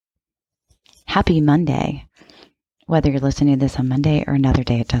Happy Monday. Whether you're listening to this on Monday or another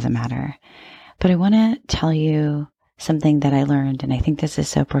day, it doesn't matter. But I want to tell you something that I learned, and I think this is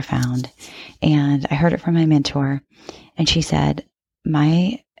so profound. And I heard it from my mentor, and she said,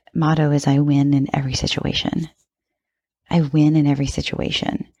 my motto is I win in every situation. I win in every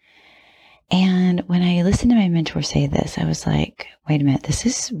situation. And when I listened to my mentor say this, I was like, wait a minute, this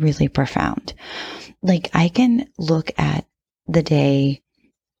is really profound. Like, I can look at the day.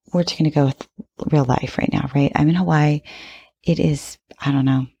 We're just going to go with real life right now, right? I'm in Hawaii. It is,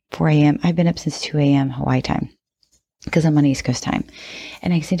 4 a.m. I've been up since 2 a.m. Hawaii time because I'm on East Coast time.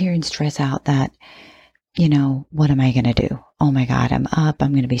 And I sit here and stress out that, what am I going to do? Oh my God, I'm up.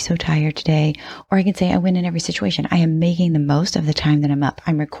 I'm going to be so tired today. Or I can say I win in every situation. I am making the most of the time that I'm up.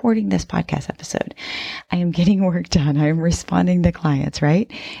 I'm recording this podcast episode. I am getting work done. I am responding to clients, right?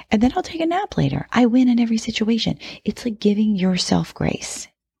 And then I'll take a nap later. I win in every situation. It's like giving yourself grace.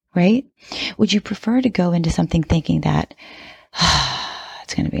 Right? Would you prefer to go into something thinking that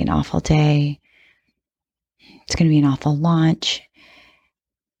it's going to be an awful day? It's going to be an awful launch.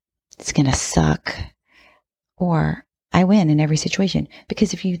 It's going to suck. Or I win in every situation.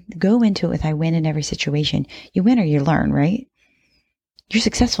 Because if you go into it with I win in every situation, you win or you learn, right? You're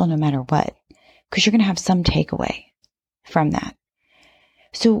successful no matter what. Because you're going to have some takeaway from that.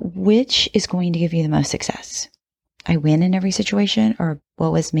 So which is going to give you the most success? I win in every situation, or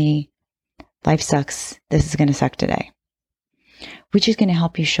what was me? Life sucks. This is going to suck today. Which is going to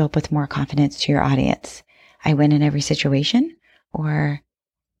help you show up with more confidence to your audience? I win in every situation, or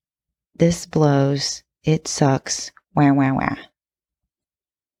this blows. It sucks. Wah, wah, wah.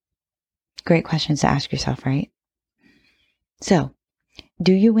 Great questions to ask yourself, right? So,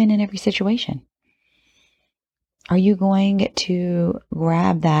 do you win in every situation? Are you going to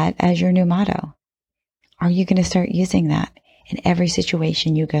grab that as your new motto? Are you going to start using that in every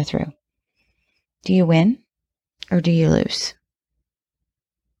situation you go through? Do you win or do you lose?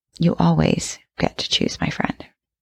 You always get to choose, my friend.